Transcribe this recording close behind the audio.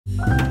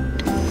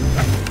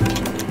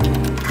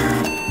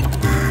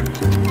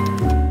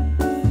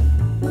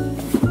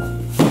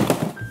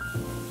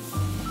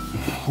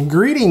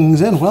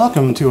Greetings and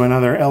welcome to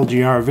another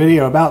LGR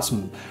video about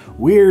some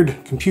weird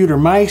computer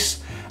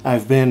mice.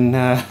 I've been,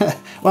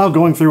 well,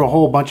 going through a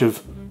whole bunch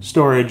of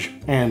storage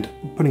and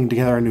putting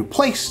together a new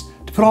place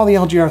to put all the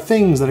LGR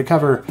things that I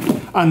cover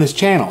on this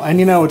channel. And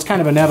you know, it's kind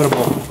of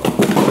inevitable.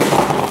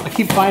 I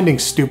keep finding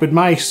stupid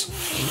mice.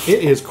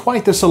 It is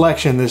quite the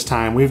selection this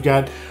time. We've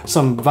got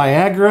some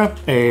Viagra,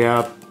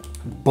 a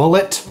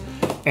Bullet,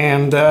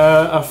 and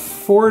a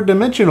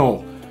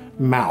four-dimensional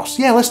mouse.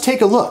 Yeah, let's take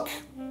a look.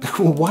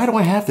 Why do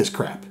I have this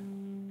crap?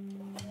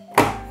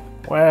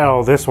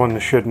 Well, this one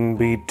shouldn't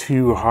be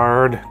too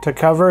hard to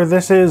cover.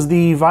 This is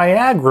the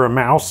Viagra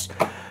mouse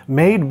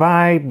made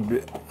by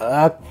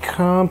a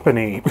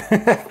company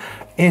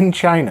in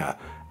China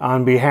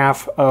on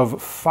behalf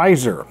of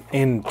Pfizer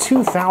in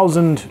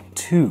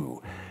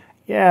 2002.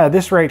 Yeah,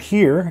 this right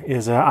here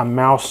is a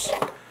mouse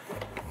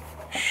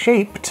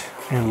shaped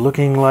and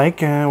looking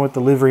like, with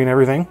the livery and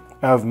everything,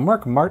 of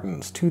Mark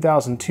Martin's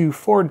 2002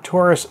 Ford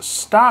Taurus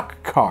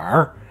stock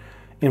car,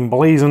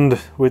 emblazoned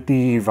with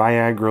the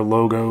Viagra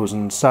logos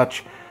and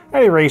such,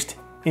 that he raced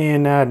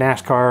in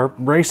NASCAR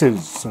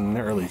races in the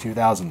early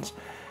 2000s.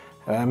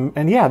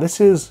 And yeah, this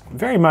is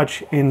very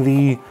much in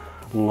the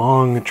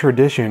long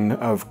tradition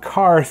of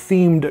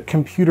car-themed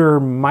computer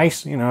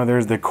mice. You know,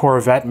 there's the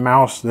Corvette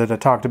mouse that I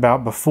talked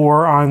about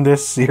before on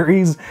this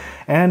series,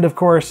 and of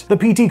course the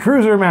PT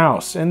Cruiser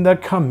mouse and the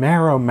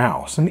Camaro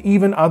mouse, and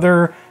even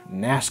other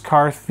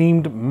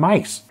NASCAR-themed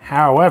mice.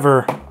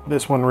 However,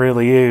 this one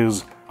really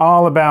is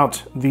all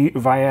about the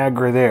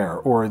Viagra there,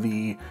 or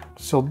the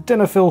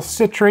sildenafil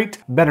citrate,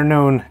 better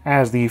known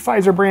as the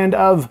Pfizer brand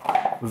of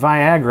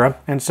Viagra.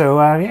 And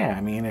so, yeah,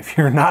 I mean, if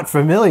you're not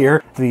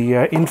familiar,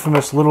 the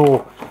infamous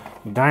little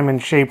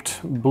diamond-shaped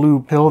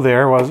blue pill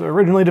there was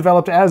originally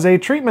developed as a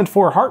treatment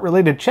for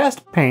heart-related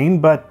chest pain,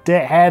 but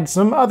it had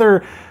some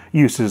other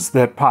uses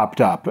that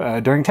popped up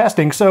during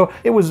testing, so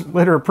it was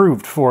later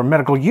approved for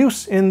medical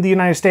use in the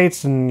United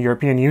States and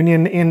European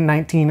Union in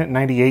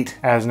 1998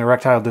 as an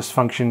erectile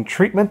dysfunction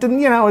treatment,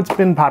 and you know, it's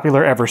been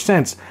popular ever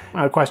since.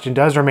 The question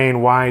does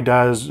remain, why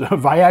does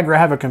Viagra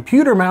have a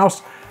computer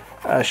mouse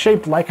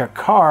shaped like a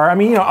car? I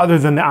mean, you know, other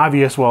than the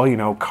obvious, well, you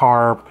know,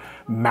 car,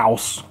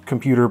 mouse,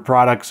 computer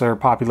products are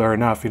popular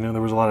enough. You know,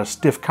 there was a lot of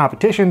stiff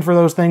competition for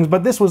those things,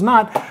 but this was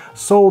not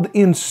sold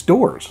in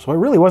stores, so it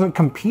really wasn't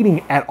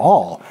competing at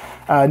all.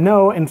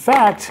 No, in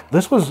fact,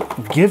 this was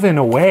given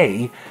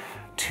away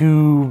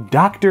to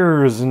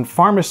doctors and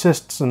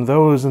pharmacists and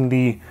those in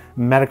the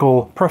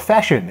medical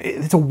profession.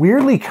 It's a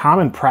weirdly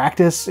common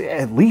practice,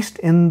 at least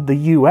in the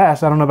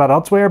US. I don't know about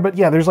elsewhere, but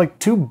yeah, there's like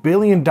 $2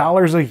 billion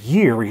a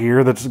year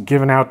here that's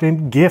given out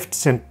in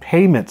gifts and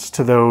payments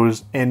to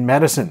those in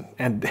medicine.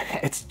 And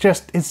it's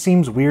just, it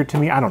seems weird to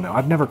me. I don't know.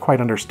 I've never quite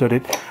understood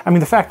it. I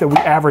mean, the fact that we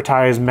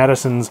advertise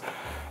medicines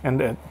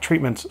and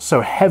treatments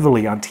so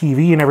heavily on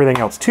TV and everything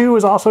else too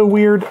is also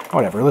weird.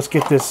 Whatever, let's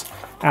get this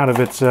out of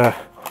its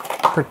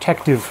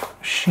protective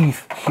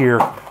sheath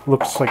here.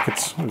 Looks like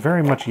it's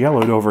very much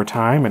yellowed over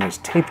time and is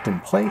taped in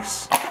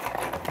place.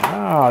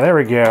 Ah, there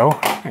we go.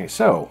 Okay,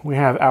 so we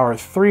have our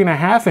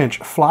 3.5-inch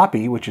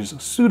floppy, which is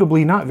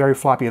suitably not very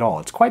floppy at all.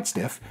 It's quite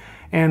stiff.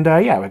 And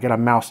yeah, we got a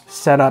mouse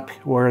setup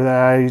where,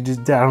 I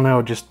don't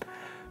know, just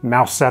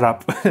mouse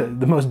setup.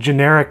 The most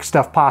generic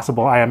stuff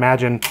possible, I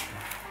imagine.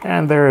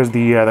 And there's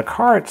the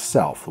car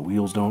itself. The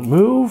wheels don't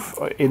move.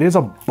 It is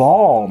a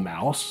ball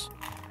mouse.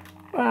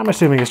 I'm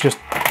assuming it's just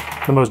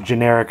the most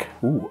generic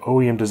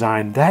OEM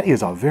design. That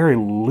is a very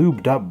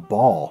lubed up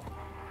ball.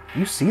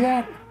 You see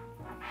that?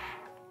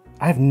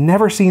 I've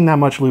never seen that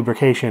much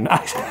lubrication.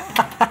 I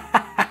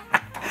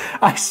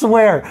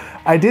swear,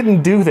 I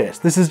didn't do this.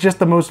 This is just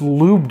the most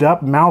lubed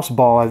up mouse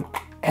ball I've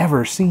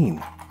ever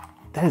seen.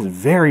 That is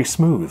very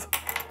smooth.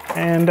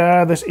 And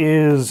this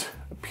is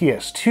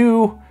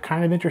PS2,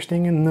 kind of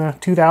interesting in the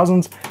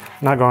 2000s.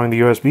 Not going to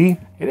USB.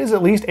 It is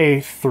at least a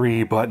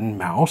 3-button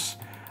mouse.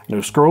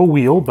 No scroll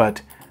wheel,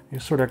 but you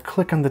sort of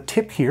click on the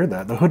tip here,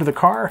 the hood of the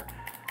car,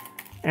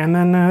 and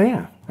then,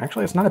 yeah,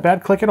 actually it's not a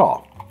bad click at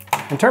all.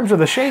 In terms of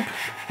the shape,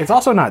 it's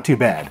also not too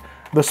bad.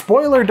 The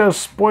spoiler does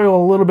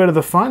spoil a little bit of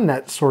the fun.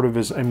 That sort of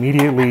is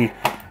immediately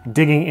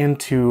digging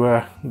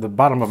into the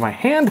bottom of my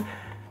hand,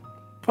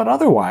 but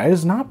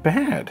otherwise, not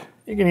bad.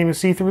 You can even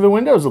see through the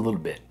windows a little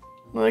bit.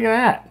 Look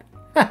at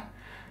that.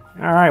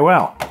 All right,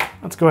 well,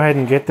 let's go ahead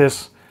and get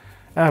this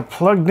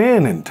plugged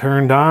in and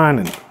turned on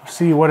and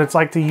see what it's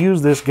like to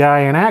use this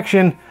guy in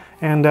action.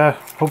 And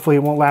hopefully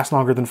it won't last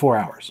longer than 4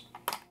 hours.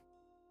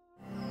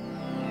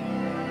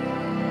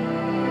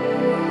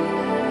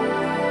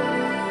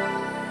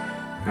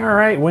 All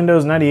right,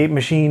 Windows 98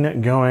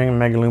 machine going,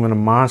 Megalumina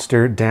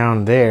monster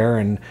down there.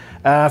 And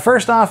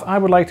first off, I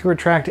would like to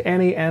retract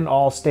any and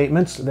all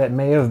statements that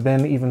may have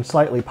been even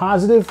slightly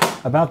positive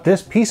about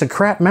this piece of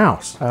crap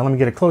mouse. Let me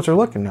get a closer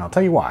look and I'll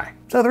tell you why.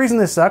 So the reason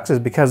this sucks is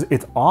because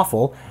it's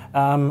awful.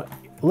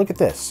 Look at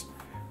this.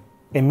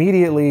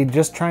 Immediately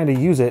just trying to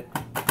use it,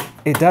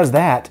 it does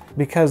that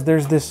because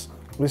there's this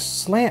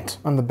slant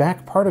on the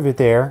back part of it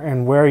there,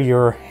 and where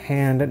your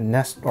hand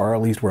or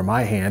at least where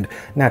my hand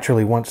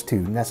naturally wants to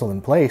nestle in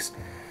place,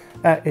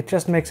 it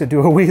just makes it do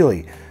a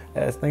wheelie.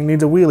 This thing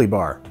needs a wheelie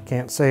bar.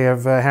 Can't say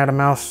I've had a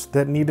mouse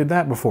that needed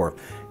that before.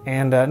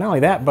 And not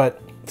only that,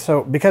 but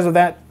so because of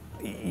that,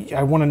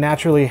 I want to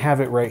naturally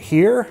have it right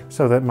here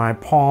so that my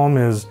palm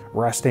is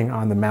resting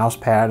on the mouse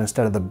pad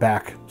instead of the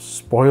back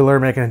spoiler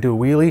making it do a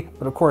wheelie.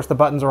 But of course the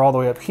buttons are all the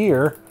way up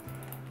here.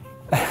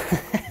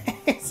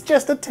 It's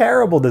just a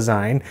terrible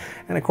design.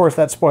 And of course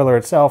that spoiler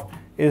itself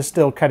is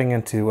still cutting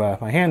into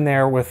my hand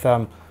there with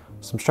some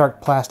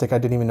sharp plastic. I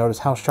didn't even notice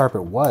how sharp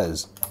it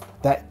was.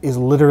 That is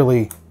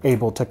literally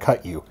able to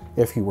cut you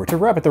if you were to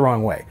rub it the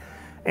wrong way.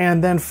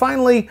 And then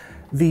finally,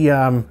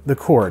 the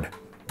cord.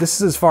 This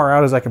is as far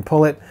out as I can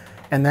pull it,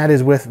 and that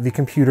is with the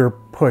computer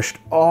pushed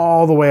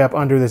all the way up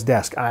under this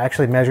desk. I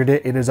actually measured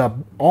it. It is a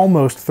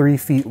almost 3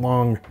 feet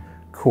long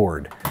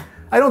cord.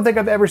 I don't think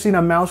I've ever seen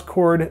a mouse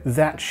cord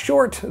that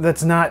short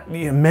that's not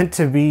meant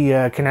to be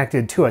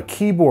connected to a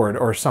keyboard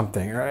or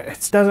something.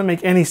 It doesn't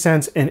make any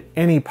sense in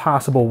any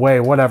possible way,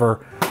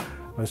 whatever.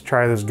 Let's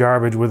try this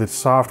garbage with its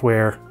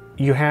software.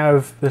 You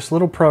have this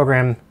little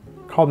program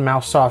called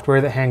mouse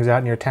software that hangs out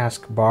in your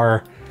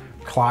taskbar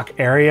clock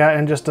area,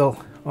 and just oh,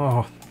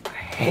 I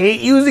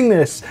hate using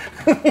this.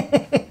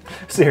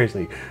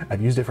 Seriously,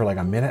 I've used it for like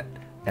a minute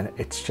and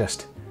it's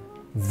just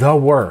the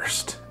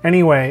worst.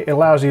 Anyway, it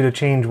allows you to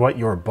change what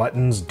your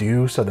buttons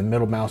do. So the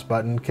middle mouse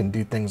button can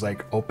do things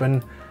like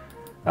open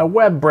a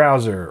web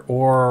browser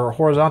or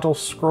horizontal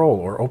scroll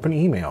or open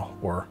email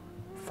or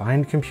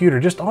find computer,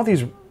 just all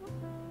these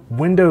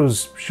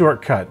Windows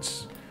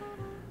shortcuts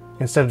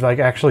instead of like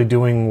actually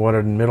doing what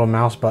a middle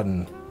mouse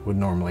button would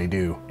normally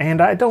do.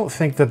 And I don't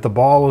think that the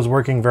ball is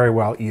working very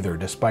well either.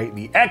 Despite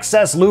the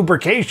excess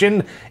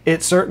lubrication,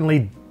 it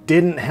certainly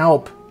didn't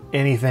help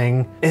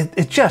anything.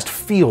 It just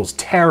feels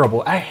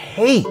terrible. I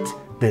hate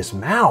this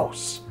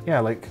mouse. Yeah,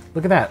 like,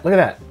 look at that, look at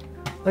that,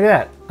 look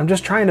at that. I'm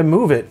just trying to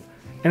move it,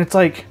 and it's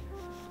like,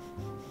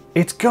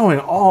 it's going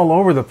all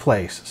over the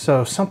place.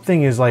 So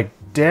something is like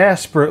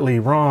desperately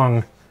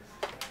wrong.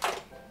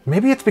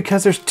 Maybe it's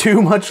because there's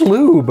too much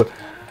lube.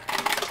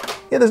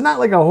 Yeah, there's not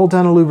like a whole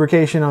ton of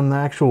lubrication on the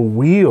actual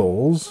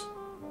wheels.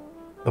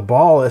 The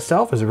ball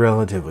itself is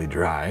relatively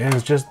dry, and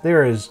it's just,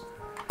 there is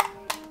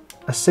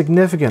a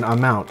significant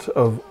amount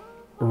of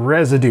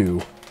residue.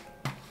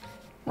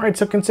 Right,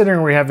 so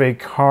considering we have a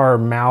car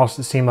mouse,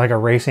 it seemed like a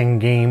racing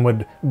game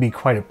would be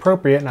quite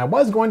appropriate, and I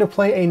was going to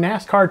play a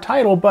NASCAR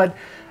title, but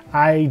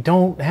I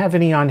don't have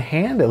any on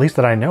hand, at least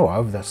that I know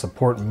of, that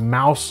support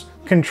mouse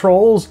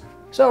controls.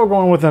 So we're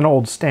going with an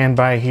old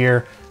standby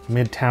here,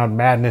 Midtown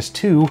Madness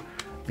 2.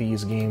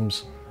 These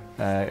games,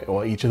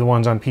 well, each of the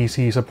ones on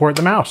PC support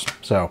the mouse.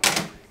 So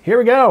here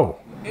we go.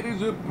 It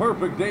is a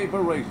perfect day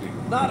for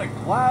racing, not a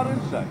cloud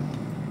in sight.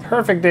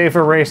 Perfect day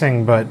for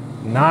racing, but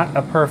not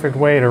a perfect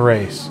way to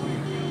race.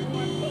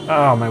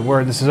 Oh my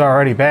word, this is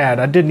already bad.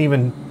 I didn't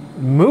even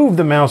move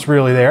the mouse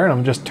really there, and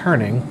I'm just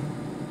turning.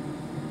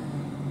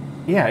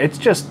 Yeah, it's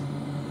just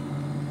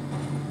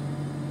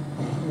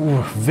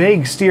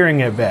vague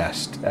steering at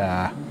best.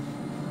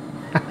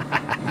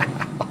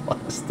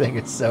 This thing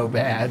is so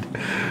bad.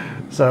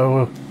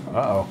 So,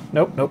 uh-oh.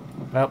 Nope, nope,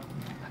 nope.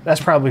 That's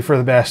probably for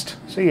the best.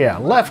 So yeah,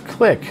 left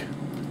click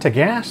to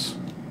gas,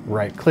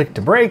 right click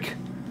to brake,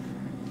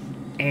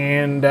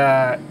 and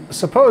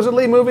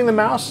supposedly moving the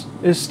mouse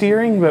is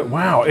steering, but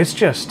wow, it's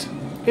just,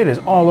 it is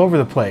all over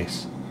the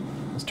place.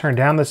 Let's turn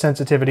down the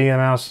sensitivity of the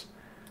mouse,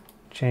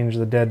 change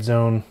the dead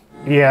zone.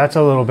 Yeah, that's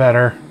a little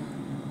better.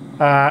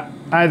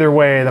 Either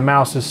way, the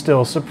mouse is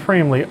still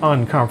supremely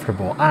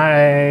uncomfortable.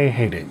 I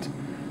hate it.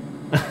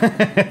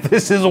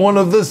 This is one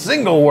of the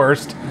single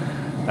worst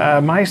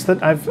mice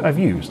that I've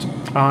used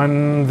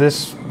on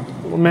this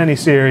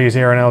mini-series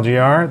here on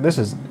LGR. This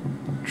is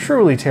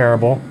truly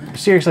terrible.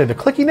 Seriously, the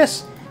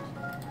clickiness,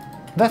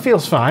 that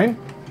feels fine.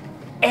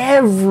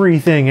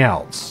 Everything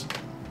else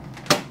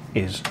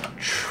is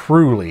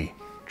truly,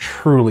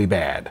 truly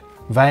bad.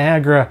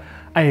 Viagra,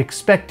 I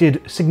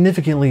expected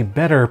significantly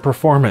better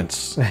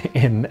performance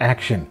in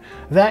action.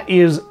 That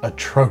is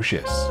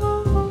atrocious.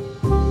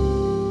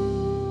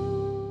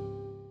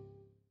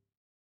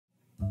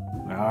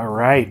 All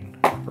right,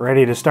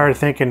 ready to start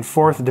thinking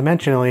fourth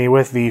dimensionally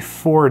with the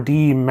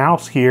 4D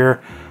mouse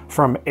here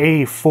from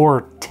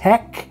A4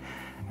 Tech,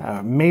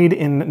 made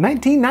in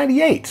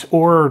 1998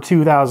 or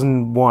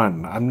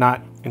 2001. I'm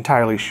not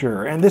entirely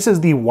sure. And this is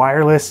the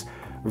wireless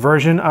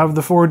version of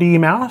the 4D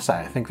mouse.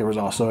 I think there was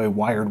also a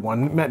wired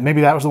one.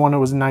 Maybe that was the one that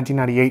was in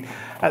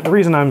 1998. The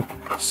reason I'm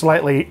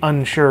slightly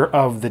unsure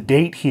of the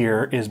date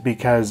here is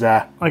because,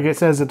 like it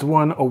says, it's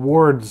won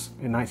awards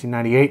in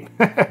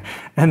 1998,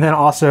 and then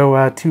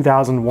also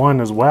 2001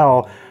 as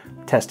well,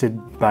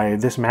 tested by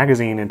this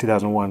magazine in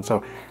 2001.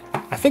 So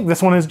I think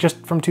this one is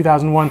just from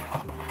 2001.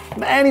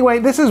 Anyway,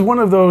 this is one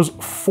of those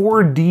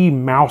 4D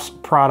mouse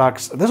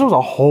products. This was a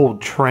whole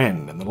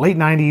trend in the late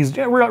 90s,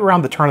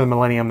 around the turn of the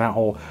millennium, that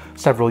whole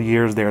several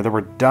years there. There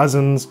were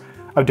dozens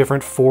of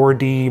different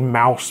 4D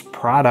mouse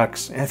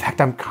products. In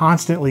fact, I'm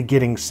constantly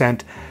getting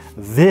sent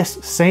this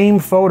same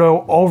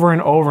photo over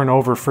and over and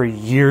over for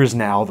years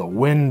now, the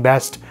Win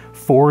Best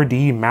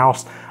 4D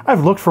mouse.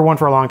 I've looked for one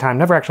for a long time,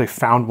 never actually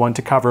found one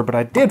to cover, but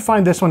I did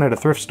find this one at a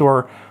thrift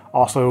store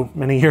also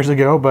many years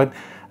ago. But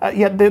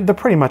yeah, they're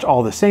pretty much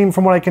all the same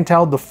from what I can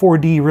tell. The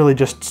 4D really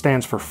just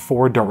stands for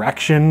 4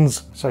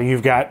 directions. So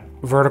you've got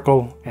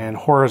vertical and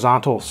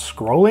horizontal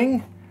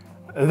scrolling.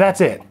 That's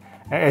it.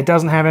 It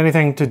doesn't have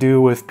anything to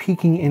do with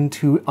peeking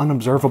into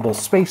unobservable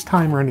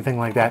space-time or anything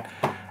like that.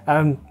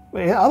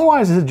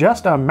 Otherwise, it's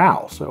just a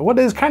mouse. What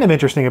is kind of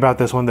interesting about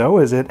this one, though,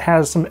 is it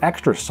has some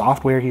extra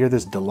software here.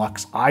 This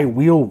deluxe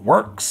iWheel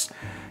works.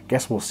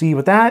 Guess we'll see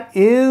what that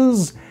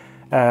is.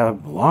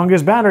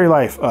 Longest battery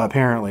life,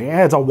 apparently.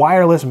 Yeah, it's a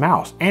wireless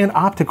mouse and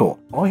optical.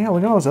 Oh yeah,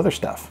 look at all this other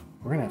stuff.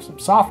 We're gonna have some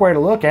software to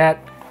look at.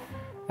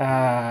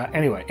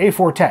 Anyway,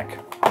 A4 Tech.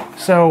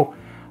 So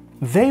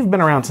they've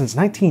been around since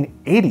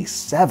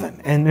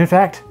 1987, and in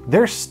fact,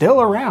 they're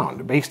still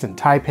around, based in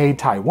Taipei,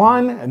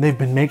 Taiwan, and they've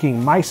been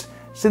making mice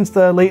since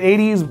the late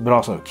 80s, but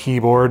also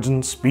keyboards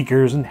and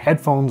speakers and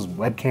headphones,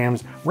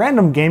 webcams,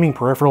 random gaming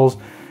peripherals.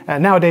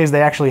 Nowadays,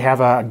 they actually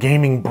have a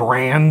gaming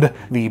brand,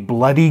 the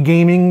Bloody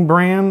Gaming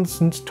brand,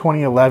 since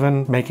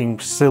 2011, making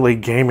silly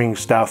gaming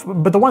stuff.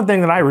 But the one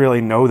thing that I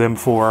really know them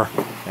for,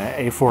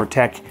 A4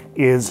 Tech,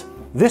 is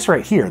this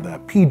right here, the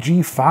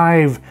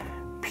PG5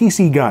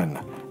 PC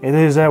gun. It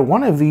is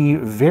one of the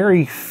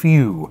very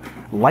few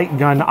light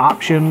gun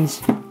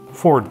options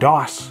for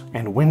DOS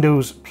and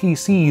Windows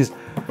PCs.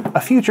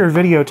 A future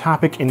video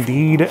topic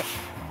indeed.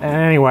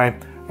 Anyway,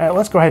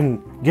 let's go ahead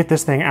and get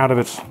this thing out of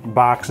its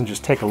box and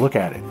just take a look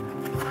at it.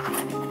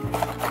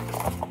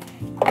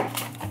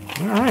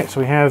 All right,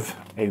 so we have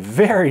a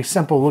very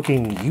simple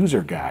looking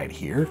user guide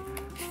here.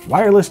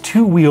 Wireless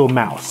 2-wheel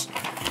mouse.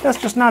 That's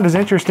just not as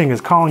interesting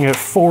as calling it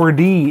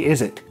 4D,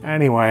 is it?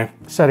 Anyway,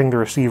 setting the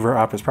receiver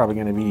up is probably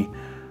gonna be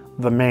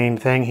the main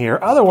thing here.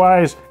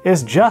 Otherwise,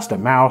 it's just a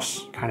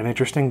mouse. Kind of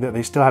interesting that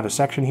they still have a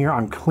section here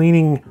on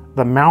cleaning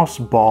the mouse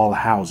ball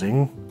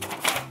housing.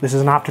 This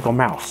is an optical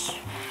mouse,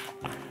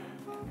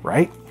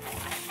 right?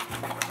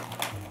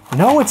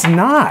 No, it's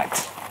not.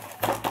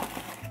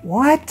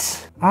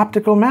 What?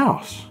 Optical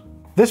mouse.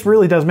 This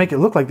really does make it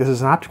look like this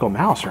is an optical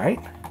mouse, right?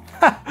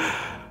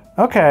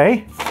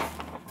 Okay.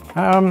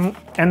 And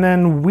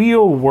then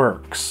wheel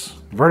works.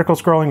 Vertical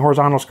scrolling,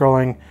 horizontal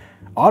scrolling,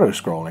 auto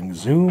scrolling,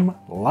 zoom,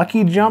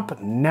 lucky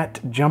jump, net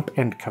jump,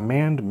 and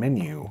command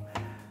menu.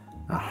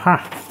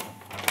 Aha.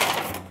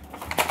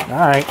 All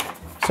right.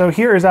 So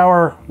here is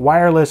our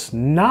wireless,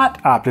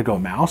 not optical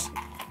mouse.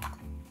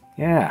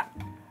 Yeah.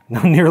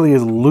 Not nearly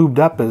as lubed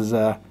up as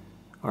our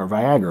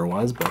Viagra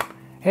was, but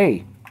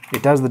hey,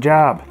 it does the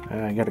job.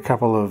 I got a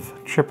couple of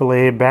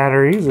AAA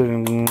batteries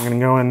and I'm gonna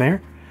go in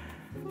there.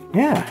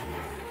 Yeah.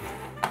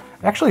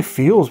 It actually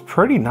feels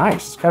pretty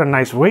nice. It's got a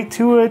nice weight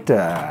to it,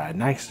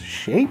 nice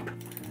shape.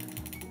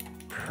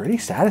 Pretty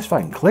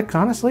satisfying clicks,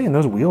 honestly, and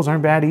those wheels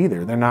aren't bad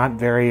either. They're not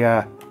very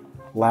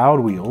loud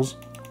wheels.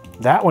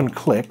 That one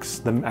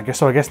clicks. I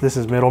guess this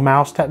is middle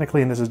mouse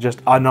technically, and this is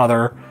just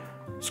another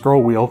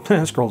scroll wheel.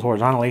 Scrolls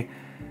horizontally.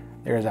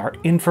 There's our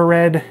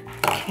infrared.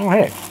 Oh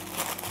hey,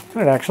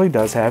 it actually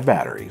does have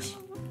batteries,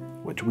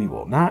 which we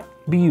will not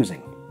be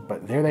using,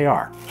 but there they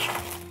are.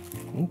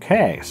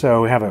 Okay,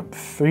 so we have a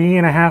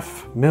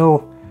 3.5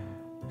 mil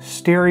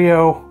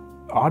stereo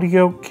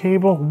audio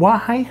cable.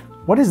 Why?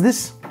 What is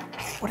this?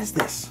 What is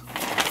this?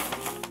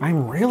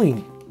 I'm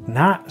really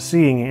not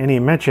seeing any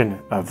mention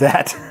of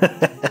that.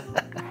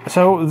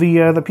 So the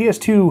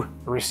PS2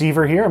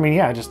 receiver here, I mean,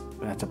 yeah,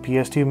 that's a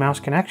PS2 mouse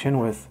connection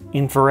with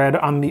infrared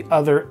on the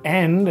other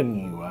end, and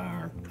you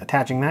are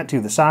attaching that to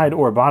the side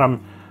or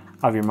bottom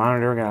of your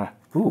monitor.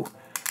 Ooh,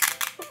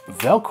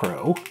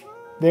 Velcro.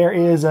 There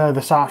is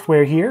the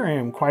software here. I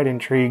am quite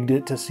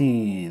intrigued to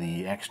see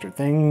the extra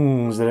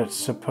things that it's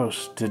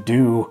supposed to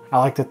do. I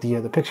like that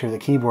the picture of the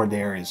keyboard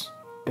there is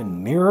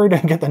been mirrored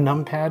and get the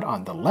numpad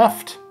on the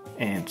left,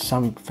 and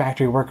some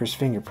factory worker's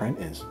fingerprint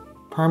is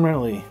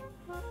permanently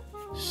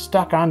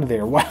stuck onto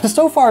there. Well,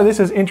 so far this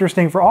is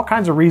interesting for all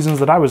kinds of reasons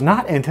that I was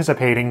not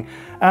anticipating.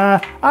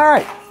 All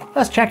right,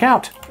 let's check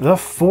out the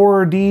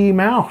 4D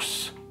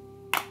mouse.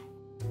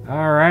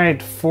 All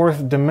right,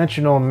 fourth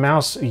dimensional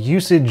mouse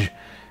usage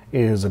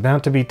is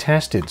about to be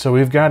tested. So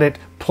we've got it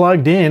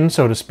plugged in,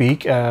 so to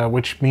speak,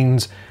 which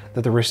means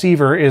that the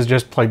receiver is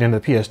just plugged into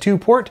the PS2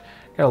 port.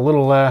 Got a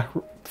little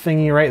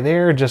thingy right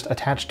there just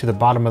attached to the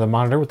bottom of the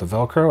monitor with the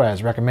Velcro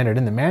as recommended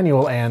in the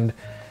manual, and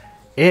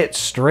it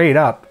straight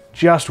up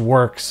just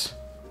works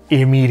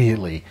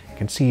immediately. You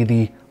can see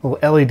the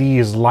little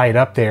LEDs light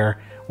up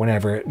there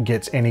whenever it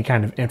gets any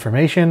kind of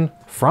information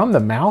from the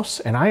mouse,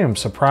 and I am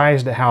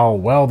surprised at how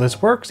well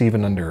this works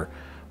even under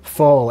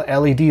full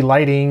LED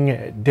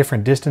lighting,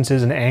 different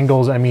distances and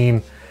angles. I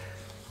mean,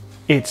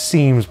 it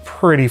seems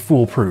pretty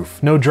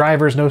foolproof. No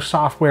drivers, no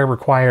software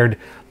required.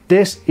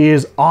 This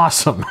is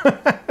awesome.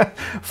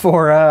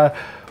 For,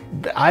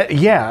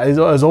 yeah,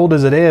 as old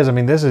as it is, I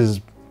mean, this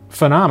is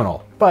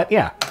phenomenal. But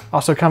yeah,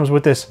 also comes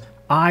with this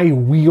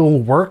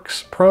iWheel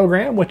Works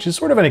program, which is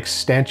sort of an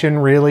extension,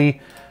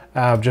 really,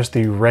 of just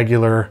the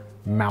regular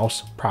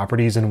mouse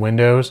properties in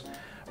Windows.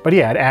 But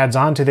yeah, it adds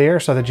on to there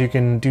so that you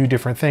can do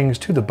different things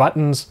to the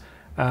buttons.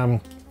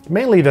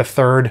 mainly the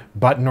third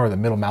button or the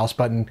middle mouse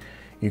button.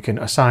 You can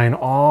assign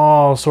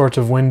all sorts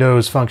of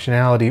Windows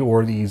functionality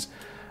or these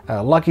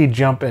lucky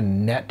jump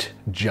and net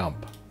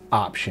jump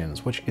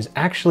options, which is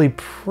actually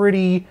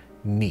pretty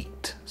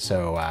neat.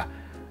 So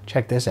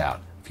check this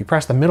out. If you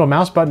press the middle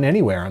mouse button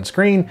anywhere on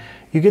screen,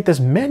 you get this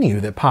menu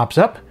that pops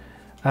up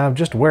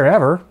just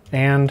wherever.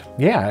 And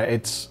yeah,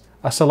 it's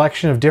a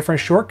selection of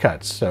different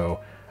shortcuts. So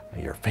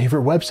your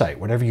favorite website,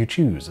 whatever you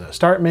choose.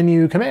 Start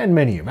menu, command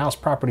menu, mouse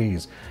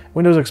properties,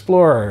 Windows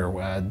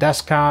Explorer,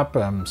 desktop,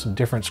 some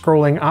different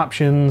scrolling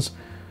options,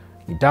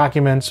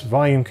 documents,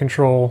 volume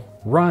control,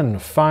 run,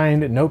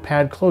 find,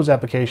 notepad, close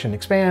application,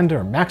 expand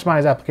or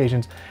maximize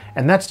applications.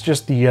 And that's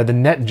just the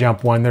net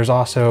jump one. There's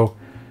also,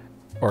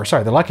 or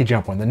sorry, the lucky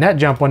jump one. The net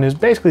jump one is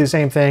basically the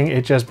same thing.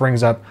 It just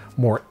brings up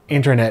more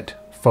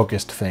internet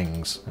focused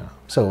things.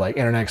 So like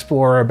Internet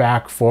Explorer,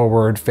 back,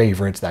 forward,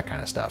 favorites, that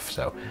kind of stuff.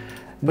 So,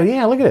 but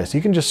yeah, look at this.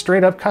 You can just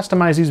straight up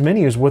customize these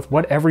menus with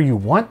whatever you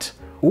want,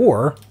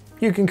 or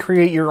you can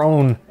create your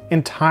own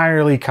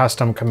entirely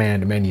custom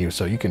command menu.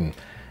 So you can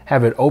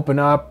have it open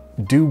up,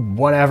 do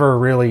whatever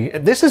really.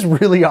 This is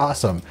really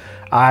awesome.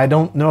 I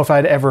don't know if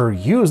I'd ever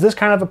use this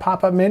kind of a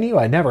pop-up menu.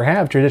 I never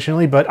have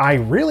traditionally, but I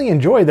really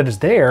enjoy that it's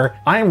there.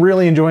 I'm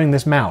really enjoying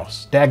this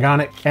mouse,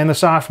 daggone it, and the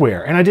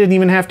software. And I didn't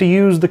even have to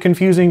use the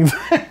confusing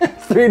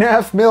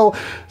 3.5mm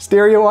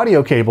stereo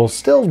audio cable.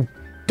 Still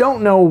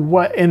don't know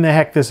what in the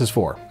heck this is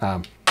for.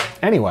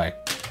 Anyway,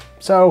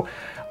 so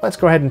let's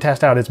go ahead and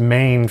test out its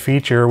main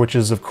feature, which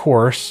is of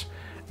course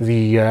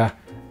the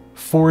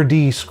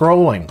 4D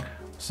scrolling.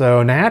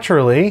 So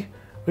naturally,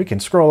 we can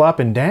scroll up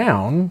and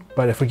down,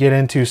 but if we get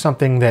into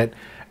something that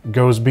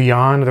goes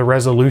beyond the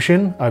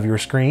resolution of your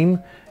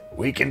screen,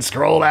 we can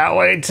scroll that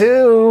way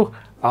too.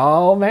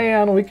 Oh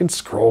man, we can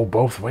scroll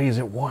both ways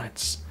at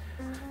once.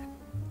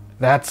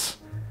 That's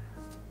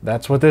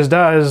what this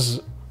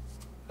does.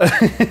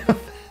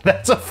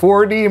 That's a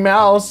 4D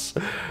mouse.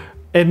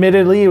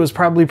 Admittedly, it was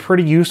probably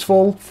pretty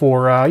useful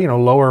for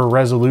lower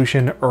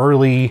resolution,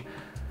 early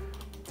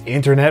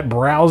internet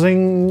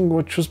browsing,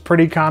 which was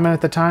pretty common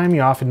at the time.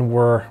 You often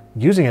were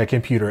using a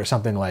computer at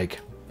something like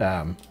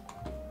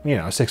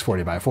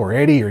 640 by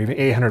 480 or even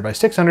 800 by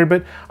 600,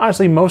 but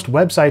honestly most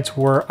websites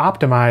were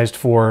optimized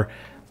for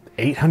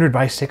 800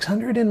 by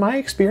 600 in my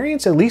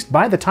experience, at least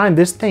by the time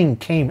this thing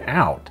came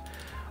out.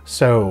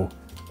 So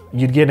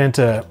you'd get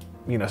into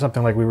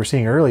something like we were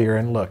seeing earlier,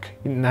 and look,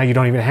 now you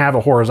don't even have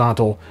a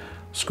horizontal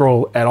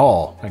scroll at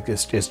all. Like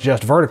it's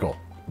just vertical,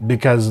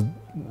 because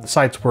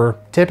sites were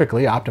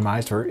typically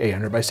optimized for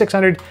 800 by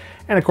 600.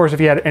 And of course,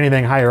 if you had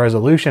anything higher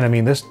resolution, I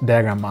mean, this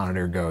daggone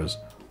monitor goes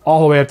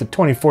all the way up to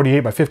 2048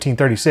 by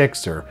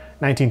 1536 or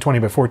 1920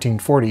 by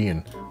 1440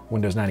 in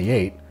Windows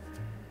 98.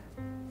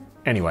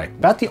 Anyway,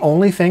 about the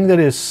only thing that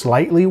is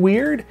slightly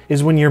weird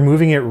is when you're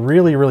moving it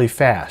really, really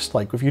fast.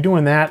 Like if you're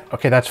doing that,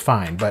 okay, that's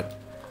fine. But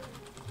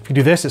if you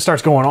do this, it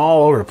starts going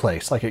all over the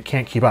place. Like it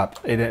can't keep up.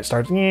 It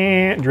starts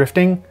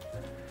drifting.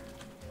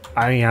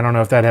 I mean, I don't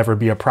know if that'd ever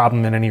be a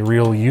problem in any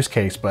real use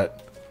case,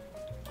 but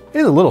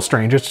it's a little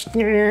strange. It's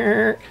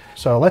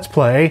so let's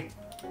play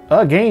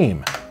a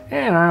game.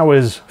 And I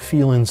was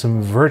feeling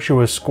some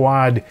Virtua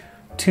Squad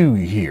 2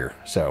 here.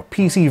 So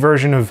PC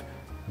version of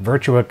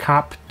Virtua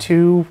Cop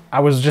 2. I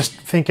was just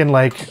thinking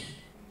like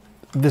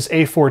this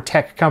A4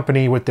 Tech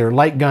company with their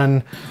light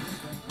gun.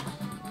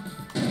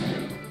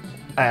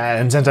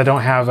 And since I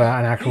don't have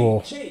an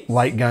actual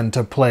light gun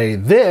to play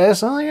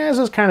this, I guess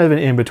it's kind of an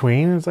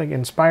in-between. It's like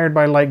inspired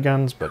by light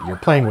guns, but you're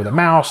playing with a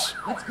mouse.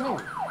 Let's go.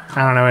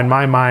 I don't know, in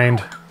my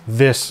mind,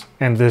 this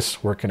and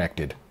this were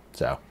connected.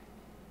 So,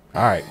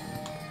 all right.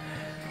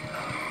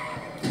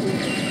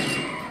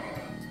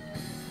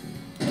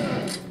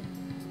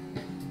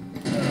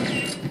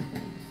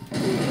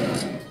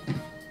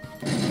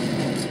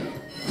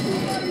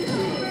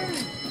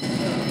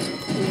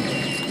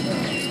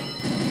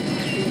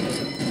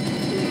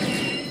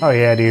 Oh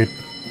yeah, dude.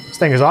 This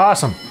thing is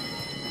awesome.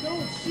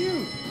 Don't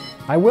shoot.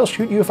 I will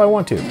shoot you if I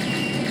want to.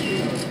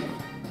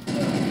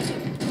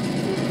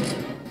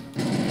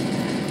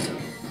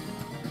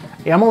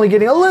 Yeah, I'm only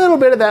getting a little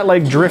bit of that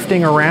like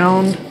drifting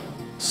around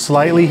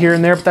slightly here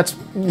and there, but that's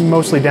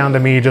mostly down to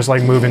me just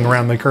like moving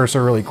around the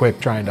cursor really quick,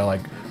 trying to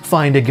like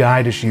find a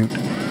guy to shoot.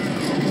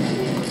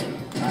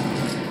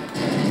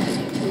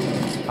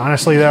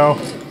 Honestly though,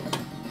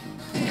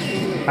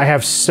 I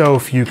have so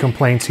few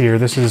complaints here.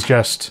 This is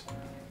just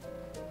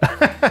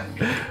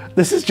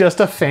this is just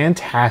a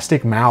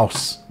fantastic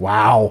mouse.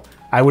 Wow.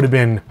 I would have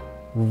been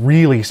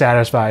really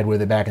satisfied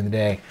with it back in the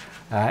day.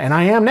 And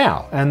I am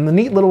now. And the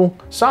neat little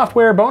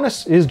software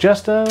bonus is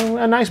just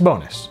a nice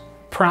bonus.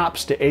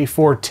 Props to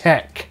A4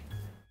 Tech.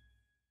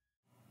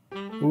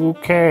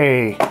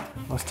 Okay,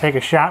 let's take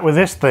a shot with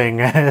this thing.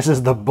 This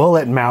is the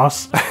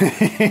BulletMouse.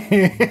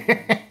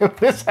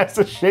 This has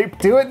a shape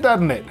to it,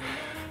 doesn't it?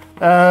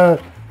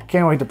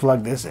 Can't wait to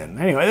plug this in.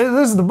 Anyway,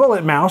 this is the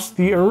BulletMouse,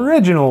 the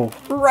original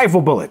rifle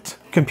bullet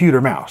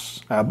computer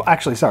mouse.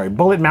 Actually, sorry,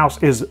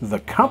 BulletMouse is the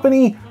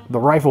company. The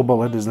rifle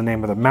bullet is the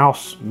name of the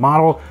mouse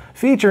model,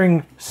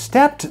 featuring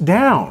stepped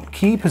down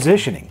key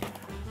positioning.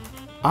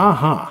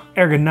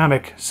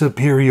 Ergonomic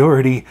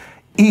superiority,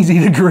 easy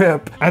to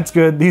grip. That's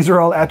good. These are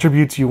all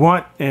attributes you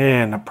want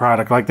in a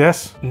product like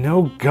this.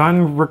 No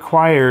gun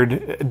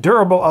required.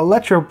 Durable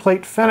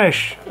electroplate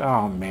finish.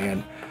 Oh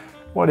man,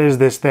 what is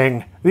this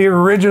thing? The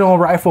original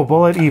rifle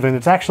bullet even.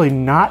 It's actually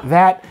not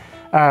that.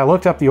 I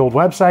looked up the old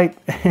website.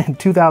 In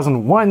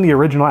 2001, the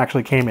original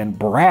actually came in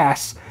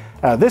brass.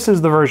 This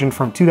is the version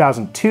from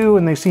 2002,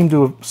 and they seem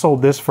to have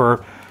sold this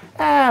for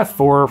 4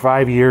 or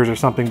 5 years or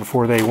something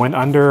before they went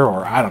under,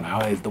 or I don't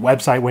know, the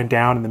website went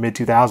down in the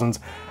mid-2000s.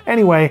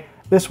 Anyway,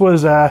 this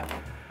was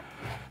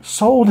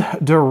sold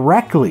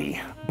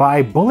directly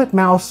by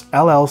BulletMouse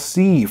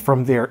LLC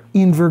from their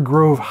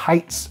Invergrove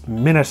Heights,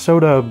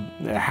 Minnesota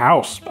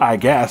house, I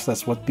guess.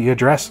 That's what the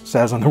address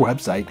says on their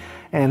website.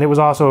 And it was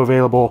also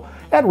available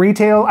at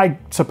retail, I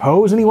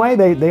suppose anyway.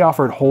 They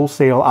offered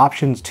wholesale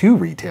options to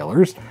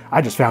retailers.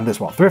 I just found this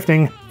while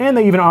thrifting. And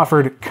they even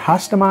offered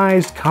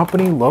customized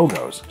company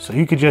logos. So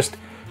you could just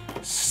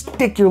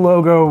stick your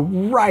logo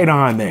right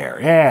on there.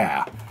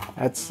 Yeah,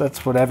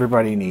 that's what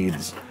everybody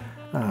needs.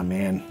 Oh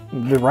man,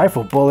 the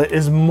rifle bullet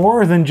is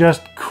more than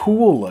just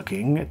cool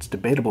looking. It's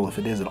debatable if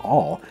it is at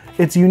all.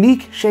 Its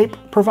unique shape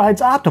provides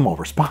optimal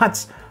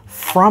response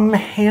from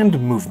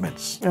hand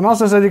movements. And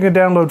also says you can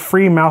download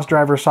free mouse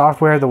driver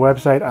software. The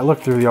website, I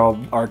looked through the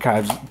old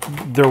archives.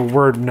 There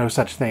were no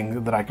such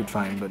thing that I could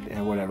find, but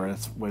whatever.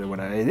 It's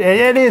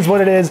it is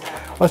what it is.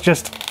 Let's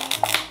just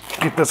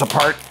get this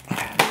apart.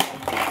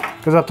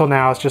 Because up till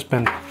now, it's just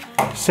been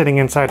sitting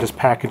inside this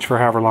package for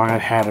however long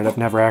I've had it. I've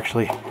never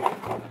actually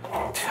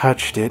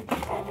touched it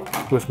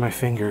with my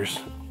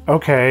fingers.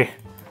 Okay.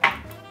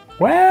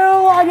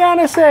 Well, I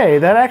gotta say,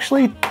 that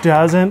actually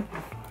doesn't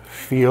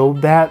feel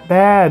that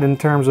bad in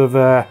terms of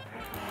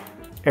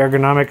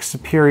ergonomic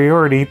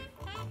superiority.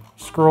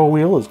 Scroll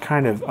wheel is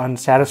kind of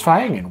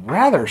unsatisfying and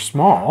rather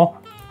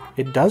small.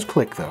 It does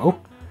click though.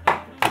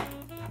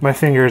 My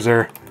fingers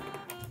are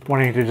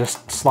wanting to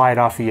just slide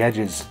off the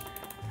edges.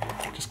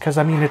 Just because,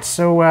 I mean, it's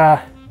so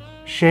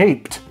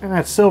shaped. And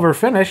that silver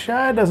finish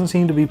doesn't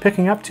seem to be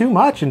picking up too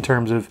much in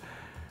terms of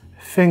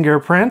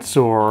fingerprints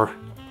or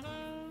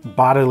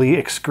bodily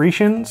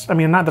excretions. I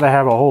mean, not that I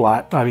have a whole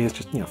lot. I mean, it's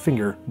just, you know,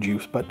 finger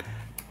juice, but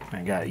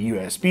I got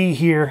USB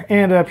here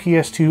and a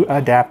PS2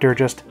 adapter,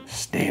 just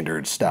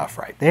standard stuff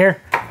right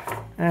there.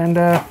 And,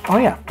 oh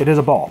yeah, it is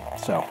a ball.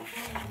 So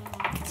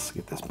let's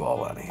get this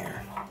ball out of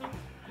here.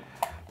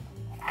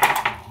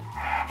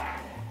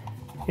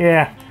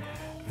 Yeah,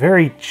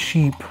 very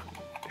cheap,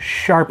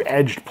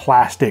 sharp-edged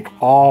plastic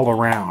all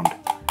around.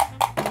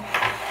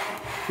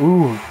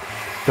 Ooh,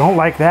 don't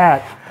like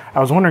that. I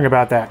was wondering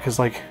about that because,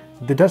 like,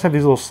 it does have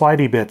these little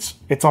slidey bits.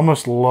 It's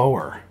almost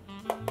lower,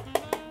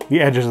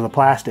 the edges of the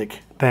plastic,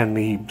 than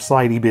the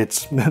slidey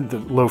bits,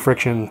 the low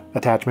friction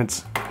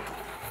attachments.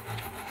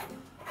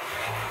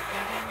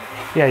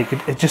 Yeah, you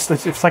could,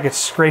 it's like it's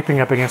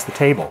scraping up against the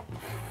table.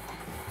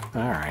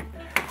 All right.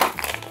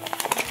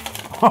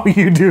 Oh,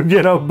 you do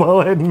get a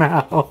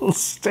BulletMouse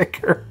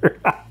sticker.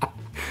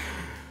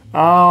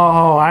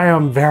 Oh, I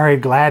am very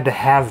glad to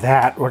have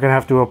that. We're gonna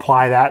have to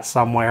apply that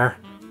somewhere.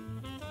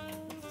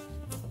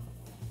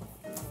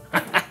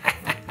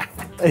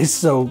 It's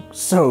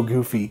so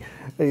goofy.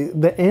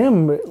 The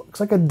M looks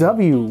like a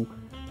W.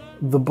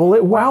 The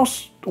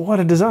BulletMouse,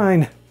 what a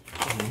design.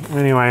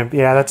 Anyway,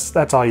 yeah,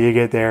 that's all you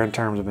get there in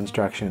terms of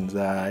instructions.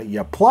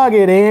 You plug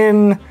it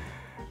in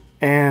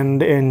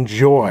and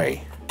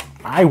enjoy.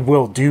 I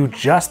will do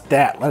just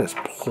that. Let us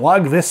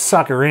plug this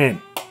sucker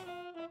in.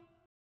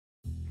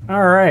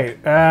 All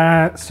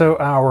right, so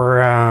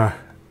our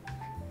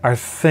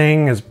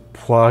thing is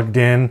plugged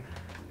in,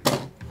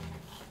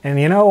 and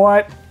you know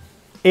what?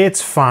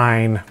 It's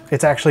fine.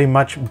 It's actually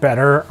much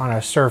better on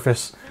a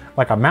surface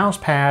like a mouse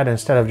pad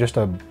instead of just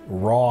a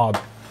raw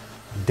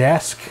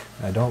desk.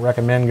 I don't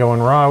recommend going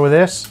raw with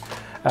this.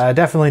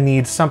 Definitely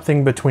needs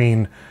something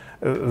between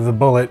the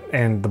bullet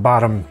and the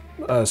bottom,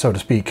 so to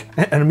speak.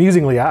 And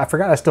amusingly, I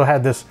forgot I still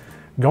had this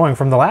going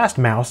from the last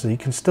mouse, so you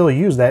can still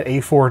use that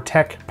A4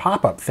 Tech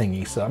pop-up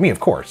thingy. So, I mean, of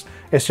course,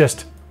 it's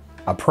just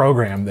a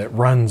program that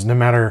runs no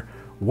matter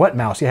what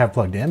mouse you have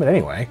plugged in, but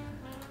anyway.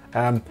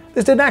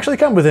 This didn't actually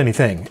come with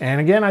anything.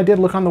 And again, I did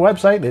look on the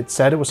website. It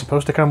said it was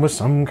supposed to come with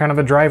some kind of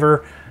a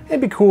driver.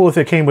 It'd be cool if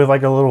it came with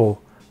like a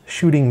little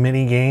shooting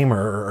mini game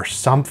or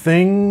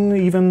something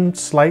even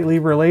slightly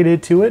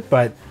related to it,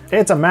 but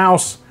it's a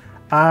mouse.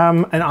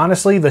 And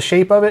honestly, the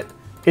shape of it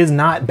is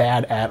not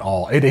bad at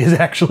all. It is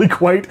actually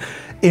quite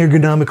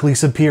ergonomically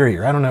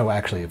superior. I don't know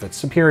actually if it's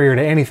superior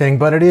to anything,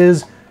 but it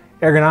is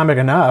ergonomic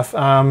enough.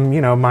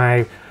 You know,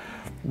 my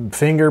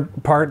finger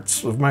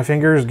parts of my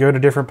fingers go to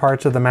different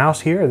parts of the mouse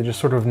here. They just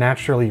sort of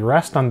naturally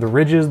rest on the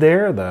ridges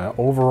there. The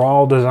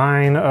overall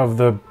design of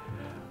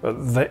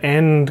the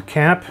end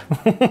cap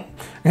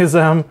is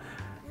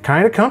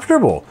kind of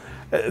comfortable.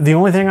 The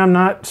only thing I'm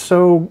not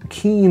so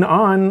keen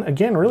on,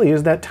 again, really,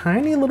 is that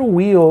tiny little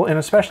wheel, and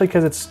especially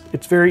because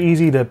it's very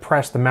easy to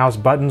press the mouse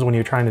buttons when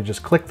you're trying to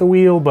just click the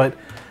wheel, but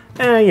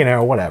you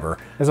know, whatever.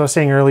 As I was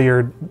saying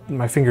earlier,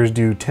 my fingers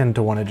do tend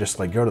to want to just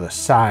like go to the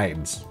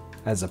sides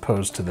as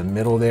opposed to the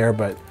middle there,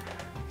 but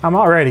I'm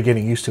already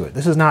getting used to it.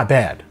 This is not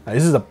bad.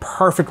 This is a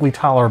perfectly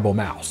tolerable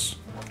mouse.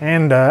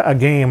 And a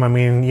game, I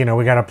mean, you know,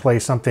 we gotta play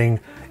something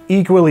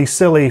equally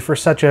silly for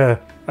such a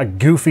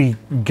goofy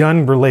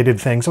gun-related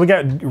thing. So we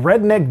got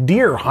Redneck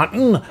Deer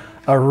Hunting,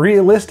 a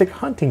realistic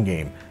hunting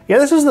game. Yeah,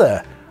 this is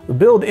the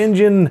Build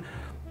Engine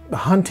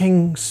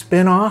hunting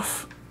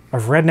spin-off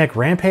of Redneck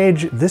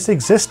Rampage. This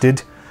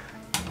existed.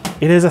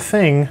 It is a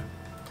thing.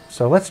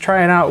 So let's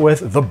try it out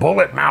with the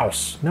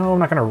BulletMouse. No, I'm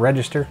not gonna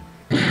register.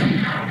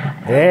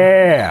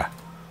 Yeah,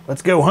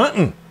 let's go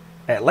hunting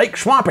at Lake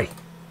Swampy.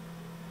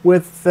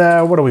 With,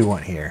 what do we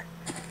want here?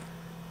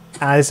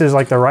 This is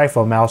like the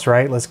rifle mouse,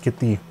 right? Let's get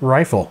the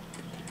rifle.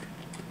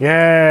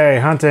 Yay,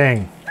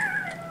 hunting.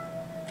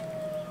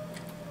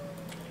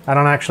 I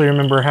don't actually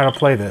remember how to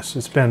play this.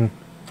 It's been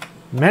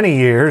many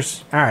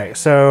years. All right,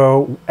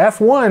 so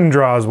F1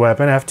 draws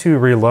weapon, F2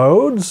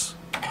 reloads.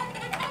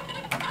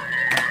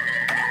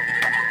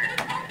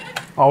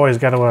 Always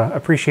got to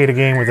appreciate a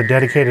game with a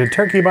dedicated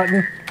turkey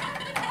button.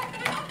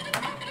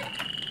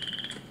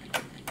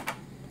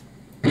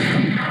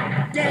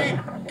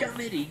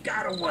 He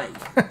got away.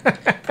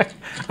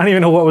 I don't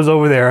even know what was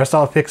over there. I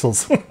saw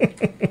pixels. I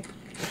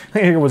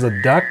think it was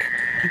a duck.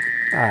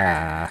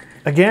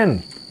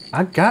 Again,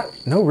 I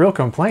got no real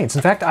complaints.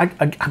 In fact, I'm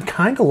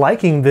kind of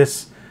liking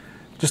this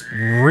just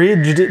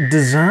ridged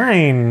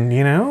design,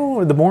 you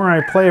know, the more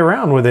I play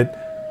around with it.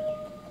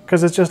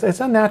 Because it's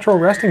a natural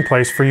resting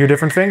place for your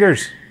different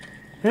fingers.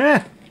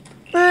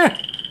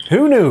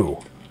 Who knew?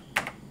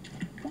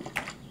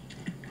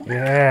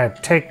 Yeah,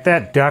 take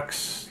that,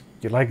 ducks.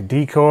 You like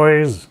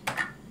decoys?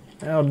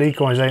 Well,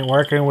 decoys ain't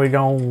working. We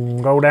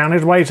gonna go down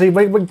this way, see if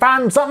we can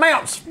find something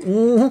else.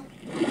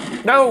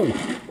 No!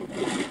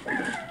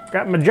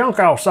 Got my junk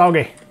all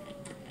soggy.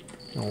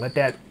 Gonna let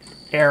that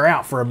air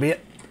out for a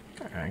bit.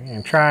 I'm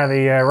gonna try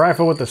the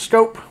rifle with the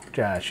scope, which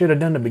I should have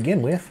done to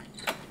begin with.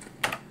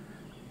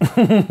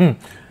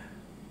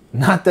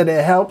 Not that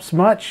it helps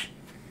much.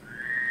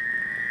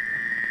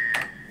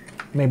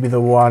 Maybe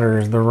the water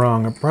is the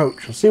wrong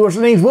approach. Let's see what's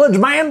in these woods,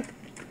 man.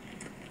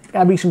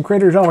 Gotta be some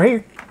critters over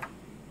here.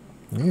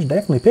 There's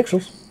definitely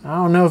pixels. I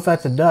don't know if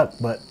that's a duck,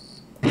 but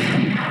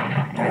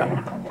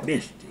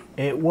Missed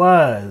it. it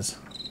was.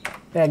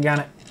 Daggone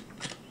it.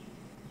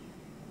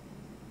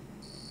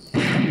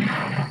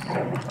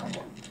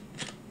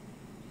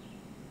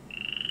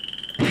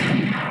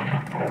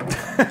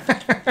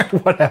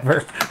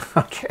 Whatever.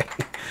 Okay.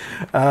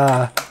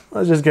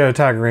 Let's just go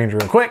Tiger Range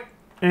real quick.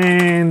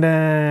 And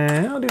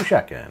I'll do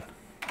shotgun.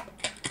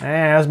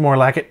 That's more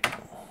like it.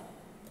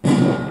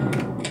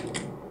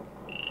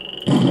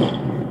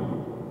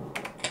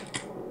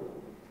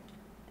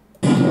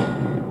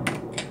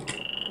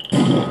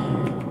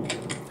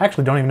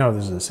 Actually, don't even know if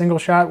this is a single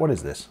shot. What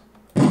is this?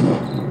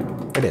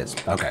 It is.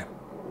 Okay.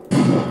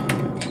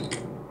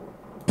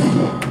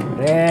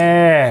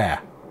 Yeah.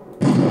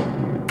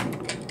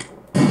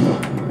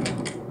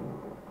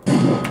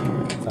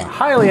 It's a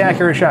highly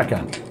accurate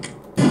shotgun.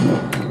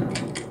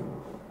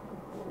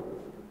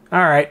 All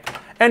right.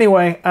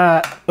 Anyway,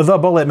 the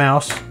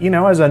BulletMouse, you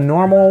know, as a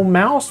normal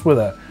mouse with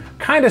a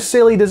kind of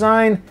silly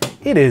design,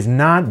 it is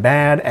not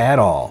bad at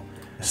all.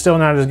 Still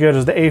not as good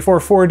as the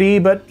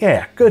A44D, but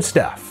yeah, good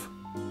stuff.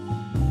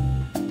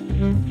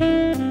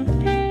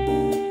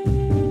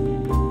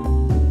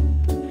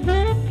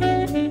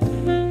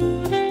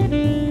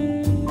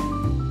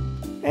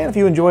 And if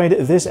you enjoyed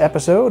this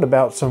episode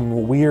about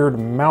some weird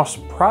mouse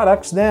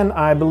products, then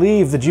I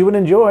believe that you would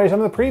enjoy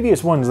some of the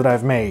previous ones that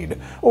I've made,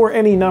 or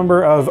any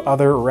number of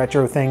other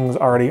retro things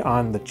already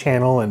on the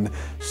channel and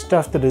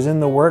stuff that is in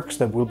the works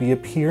that will be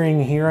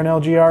appearing here on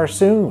LGR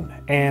soon.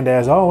 And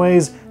as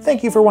always,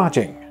 thank you for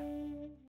watching.